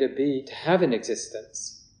liberating way to have an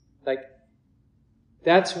existence. Like,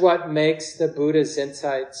 that's what makes the Buddha's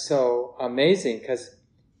insight so amazing, because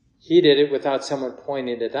he did it without someone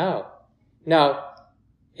pointing it out. Now,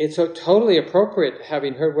 it's so totally appropriate,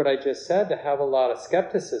 having heard what I just said, to have a lot of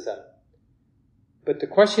skepticism. But the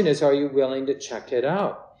question is, are you willing to check it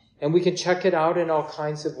out? And we can check it out in all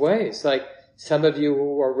kinds of ways. Like, some of you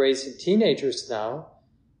who are raising teenagers now,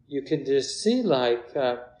 you can just see like,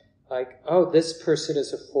 oh, this person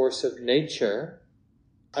is a force of nature.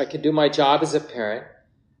 I can do my job as a parent,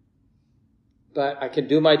 but I can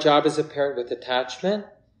do my job as a parent with attachment,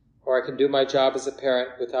 or I can do my job as a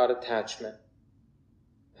parent without attachment.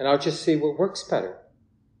 And I'll just see what works better.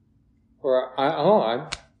 Or,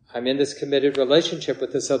 I'm in this committed relationship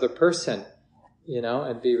with this other person,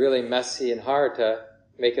 and be really messy and hard to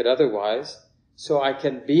make it otherwise. So I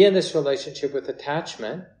can be in this relationship with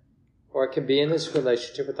attachment, or I can be in this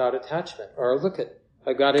relationship without attachment. Or look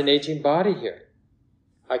I've got an aging body here.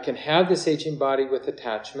 I can have this aging body with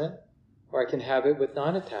attachment, or I can have it with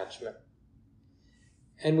non-attachment.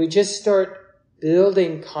 And we just start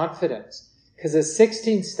building confidence, because the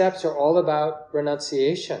 16 steps are all about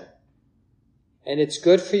renunciation. And it's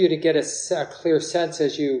good for you to get a clear sense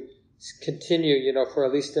as you continue, for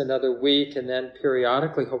at least another week, and then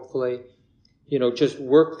periodically, hopefully, just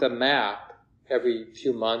work the map every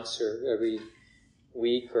few months or every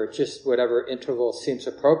week, or just whatever interval seems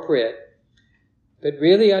appropriate. But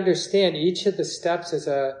really understand each of the steps as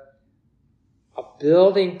a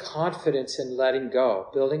building confidence in letting go,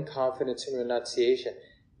 building confidence in renunciation.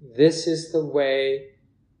 This is the way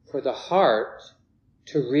for the heart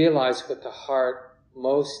to realize what the heart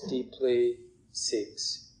most deeply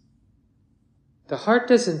seeks. The heart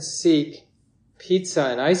doesn't seek pizza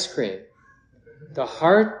and ice cream. The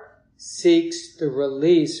heart seeks the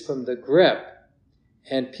release from the grip.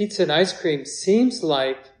 And pizza and ice cream seems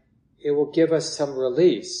like it will give us some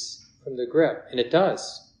release from the grip. And it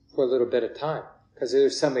does for a little bit of time. Because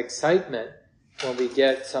there's some excitement when we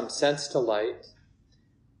get some sense delight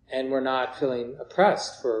and we're not feeling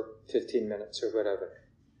oppressed for 15 minutes or whatever.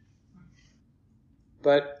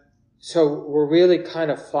 But so we're really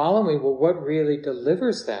kind of following, well, what really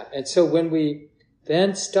delivers that? And so when we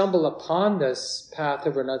then stumble upon this path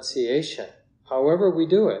of renunciation, however we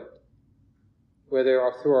do it, whether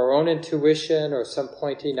through our own intuition or some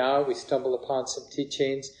pointing out, we stumble upon some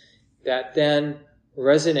teachings that then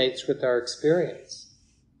resonates with our experience.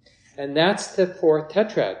 And that's the fourth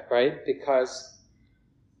tetrad, right? Because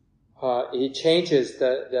he changes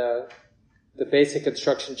the basic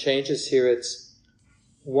instruction changes here. It's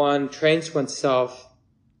one trains oneself.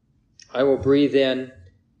 I will breathe in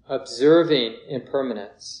observing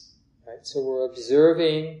impermanence. Right? So we're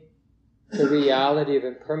observing the reality of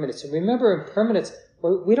impermanence. And remember, impermanence,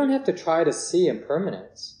 we don't have to try to see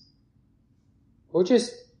impermanence. We're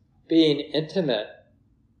just being intimate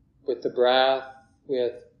with the breath,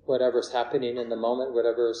 with whatever's happening in the moment,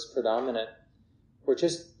 whatever's predominant. We're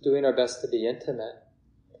just doing our best to be intimate.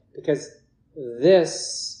 Because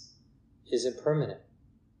this is impermanent.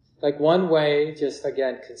 Like one way, just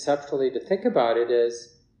again, conceptually to think about it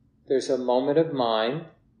is, there's a moment of mind,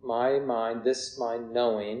 my mind, this mind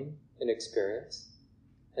knowing an experience,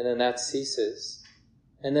 and then that ceases.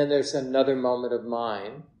 And then there's another moment of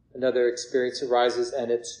mind, another experience arises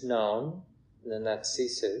and it's known, and then that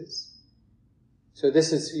ceases. So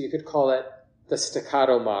this is, you could call it the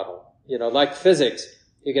staccato model. Like physics,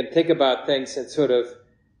 you can think about things in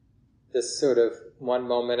this sort of one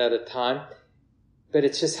moment at a time. But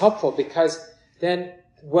it's just helpful because then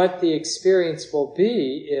what the experience will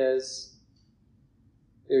be is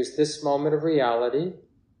there's this moment of reality,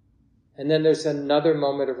 and then there's another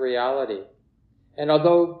moment of reality. And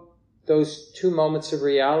although those two moments of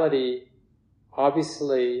reality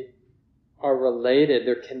obviously are related,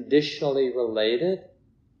 they're conditionally related,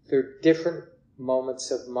 they're different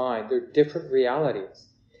moments of mind, they're different realities.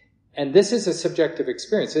 And this is a subjective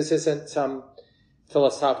experience. This isn't some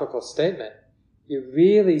philosophical statement. You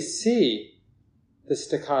really see the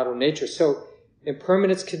staccato nature. So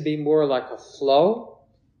impermanence can be more like a flow.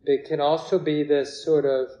 It can also be this sort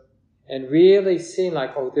of, and really seeing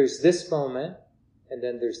like, oh, there's this moment, and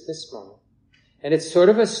then there's this moment. And it's sort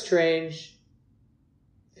of a strange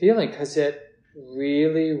feeling because it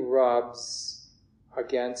really rubs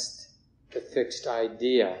against the fixed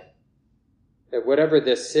idea that whatever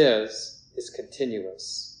this is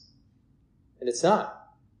continuous. And it's not.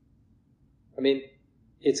 I mean,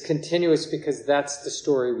 it's continuous because that's the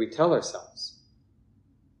story we tell ourselves.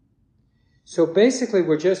 So basically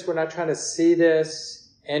we're not trying to see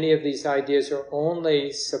this. Any of these ideas are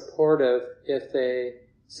only supportive if they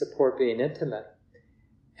support being intimate.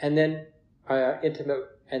 And then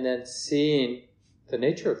seeing the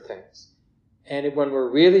nature of things. And when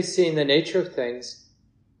we're really seeing the nature of things,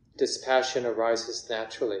 dispassion arises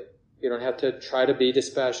naturally. You don't have to try to be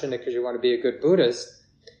dispassionate because you want to be a good Buddhist.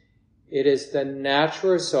 It is the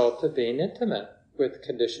natural result of being intimate with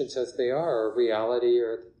conditions as they are, or reality,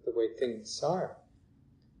 or the way things are.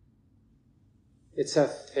 It's a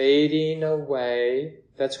fading away.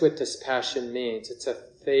 That's what dispassion means. It's a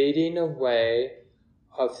fading away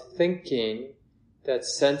of thinking that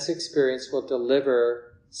sense experience will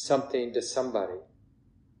deliver something to somebody.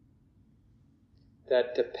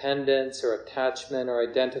 That dependence or attachment or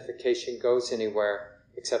identification goes anywhere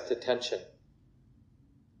except attention.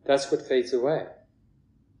 That's what fades away.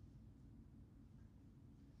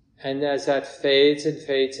 And as that fades and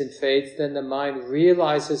fades and fades, then the mind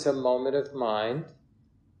realizes a moment of mind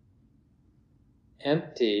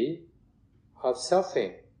empty of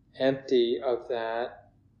selfing, empty of that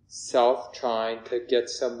self trying to get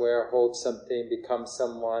somewhere, hold something, become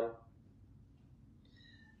someone.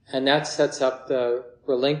 And that sets up the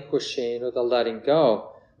relinquishing or the letting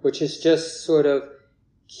go, which is just sort of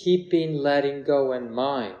keeping letting go in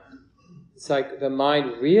mind. It's like the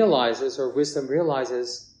mind realizes, or wisdom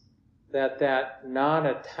realizes, that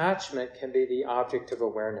non-attachment can be the object of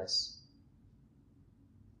awareness.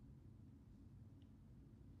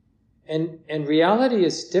 And reality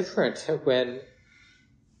is different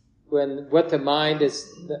when what the mind is,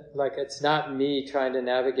 like it's not me trying to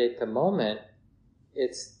navigate the moment,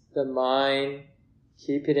 it's the mind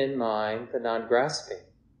keeping in mind the non-grasping.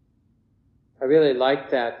 I really like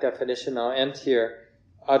that definition. I'll end here.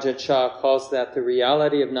 Ajahn Chah calls that the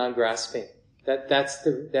reality of non-grasping. That's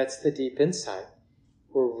the deep insight.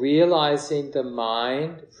 We're realizing the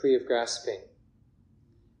mind free of grasping.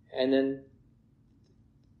 And then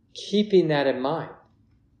keeping that in mind.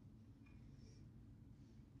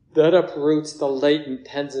 That uproots the latent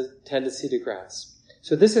tendency to grasp.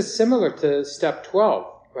 So this is similar to step 12,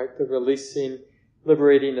 right? The releasing,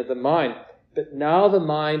 liberating of the mind. But now the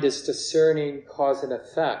mind is discerning cause and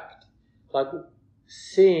effect. Like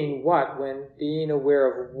seeing what, when being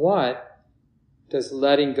aware of what, does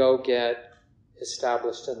letting go get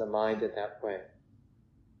established in the mind in that way.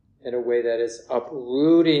 In a way that is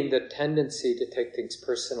uprooting the tendency to take things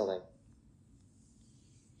personally.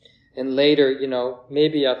 And later,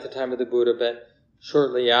 maybe at the time of the Buddha, but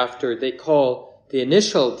shortly after, they call the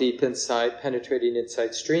initial deep insight, penetrating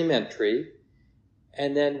insight, stream entry.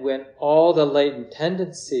 And then when all the latent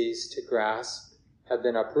tendencies to grasp have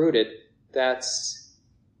been uprooted, that's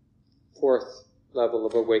fourth level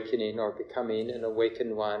of awakening or becoming an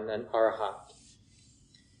awakened one, an arhat.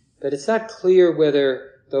 But it's not clear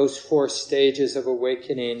whether those 4 stages of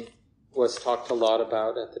awakening was talked a lot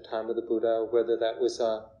about at the time of the Buddha, whether that was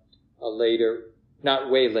a later,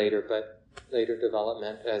 not way later, but later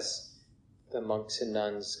development as the monks and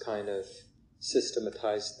nuns kind of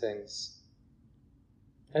systematized things.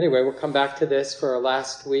 Anyway, we'll come back to this for our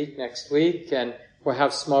last week, next week, and we'll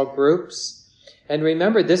have small groups. And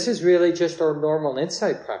remember, this is really just our normal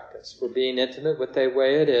insight practice. We're being intimate with the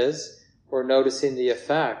way it is. We're noticing the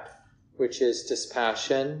effect, which is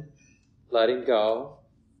dispassion, letting go,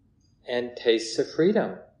 and tastes of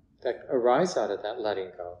freedom that arise out of that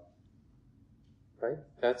letting go. Right?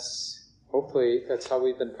 Hopefully, that's how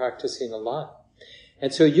we've been practicing a lot.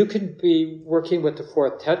 And so you can be working with the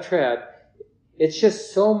 4th tetrad. It's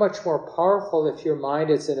just so much more powerful if your mind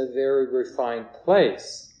is in a very refined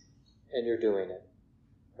place and you're doing it,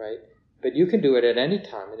 right? But you can do it at any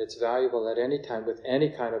time, and it's valuable at any time with any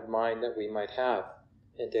kind of mind that we might have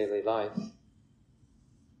in daily life.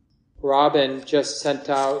 Robin just sent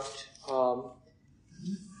out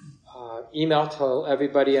email to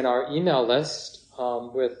everybody in our email list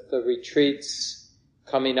with the retreats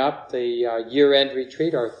coming up, the year-end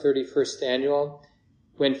retreat, our 31st annual.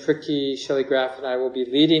 When Fricke, Shelley Graff, and I will be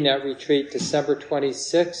leading that retreat December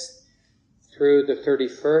 26th through the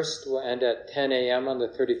 31st. We'll end at 10 a.m. on the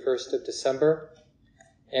 31st of December.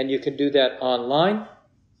 And you can do that online.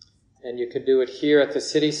 And you can do it here at the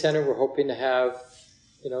City Center. We're hoping to have,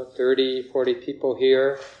 30, 40 people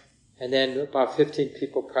here. And then about 15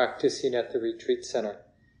 people practicing at the retreat center.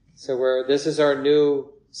 So this is our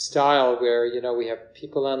new style where, we have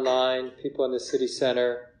people online, people in the City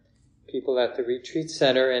Center, people at the retreat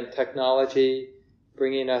center, and technology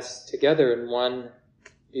bringing us together in one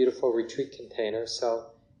beautiful retreat container.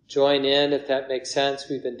 So join in if that makes sense.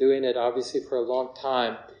 We've been doing it obviously for a long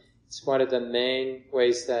time. It's one of the main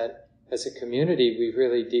ways that as a community we've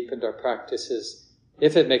really deepened our practices,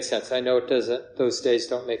 if it makes sense. I know it doesn't, those days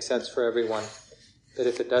don't make sense for everyone, but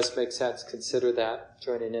if it does make sense, consider that,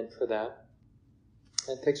 joining in for that.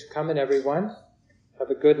 And thanks for coming, everyone. Have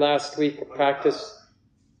a good last week of practice.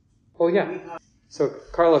 Oh, yeah. So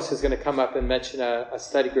Carlos is going to come up and mention a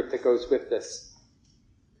study group that goes with this.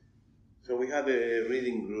 So we have a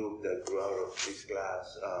reading group that grew out of this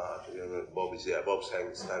class. I don't know if Bob is there. Bob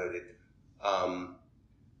started it.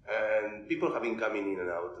 And people have been coming in and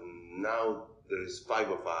out. And now there's 5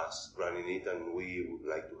 of us running it. And we would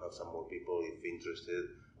like to have some more people if interested.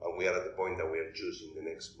 And we are at the point that we are choosing the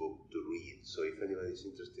next book to read. So if anybody is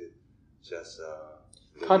interested, just...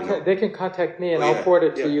 They can contact me and I'll forward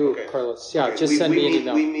it to you, okay. Carlos. Yeah, okay. Just send me an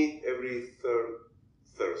email. We meet every third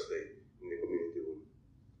Thursday in the community room.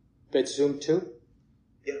 But Zoom too?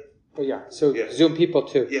 Yeah. Oh yeah, so yeah. Zoom people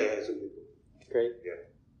too? Yeah, Zoom people. Great. Yeah.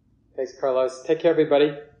 Thanks, Carlos. Take care,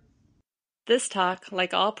 everybody. This talk,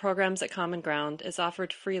 like all programs at Common Ground, is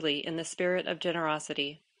offered freely in the spirit of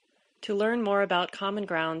generosity. To learn more about Common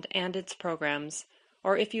Ground and its programs,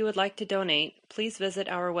 or if you would like to donate, please visit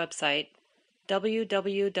our website,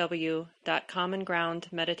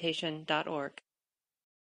 www.commongroundmeditation.org.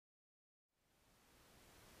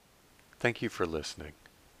 Thank you for listening.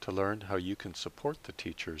 To learn how you can support the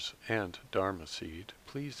teachers and Dharma Seed,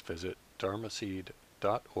 please visit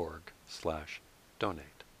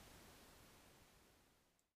dharmaseed.org/donate.